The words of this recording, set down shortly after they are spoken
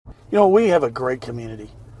You know, we have a great community.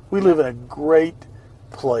 We live in a great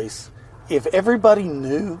place. If everybody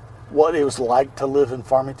knew what it was like to live in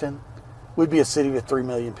Farmington, we'd be a city with 3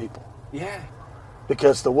 million people. Yeah.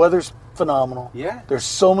 Because the weather's phenomenal. Yeah. There's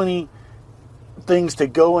so many things to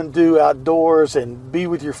go and do outdoors and be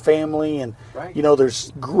with your family. And, Right. you know,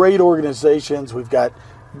 there's great organizations. We've got,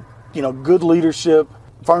 you know, good leadership.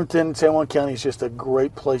 Farmington, San Juan County is just a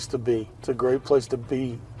great place to be. It's a great place to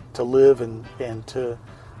be, to live and to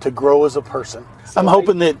grow as a person. I'm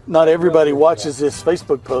hoping that not everybody watches this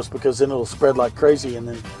Facebook post, because then it'll spread like crazy, and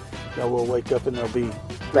then, you know, we'll wake up and there'll be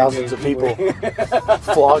thousands of people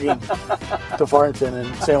flogging to Farmington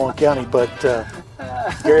and San Juan County. But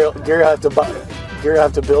Gary will have to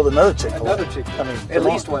build another Chick-fil-A. Another Chick-fil-A. I mean, At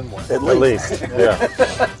least one more. At least. Yeah.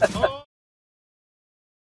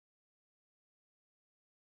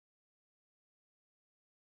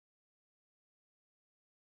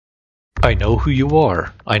 I know who you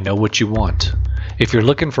are. I know what you want. If you're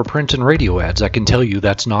looking for print and radio ads, I can tell you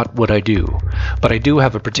that's not what I do. But I do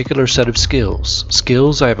have a particular set of skills.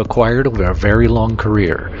 Skills I have acquired over a very long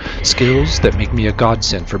career. Skills that make me a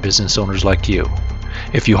godsend for business owners like you.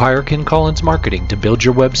 If you hire Ken Collins Marketing to build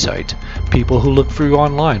your website, people who look for you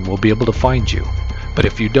online will be able to find you. But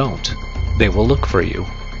if you don't, they will look for you.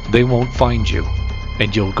 They won't find you.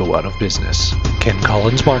 And you'll go out of business.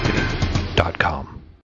 KenCollinsMarketing.com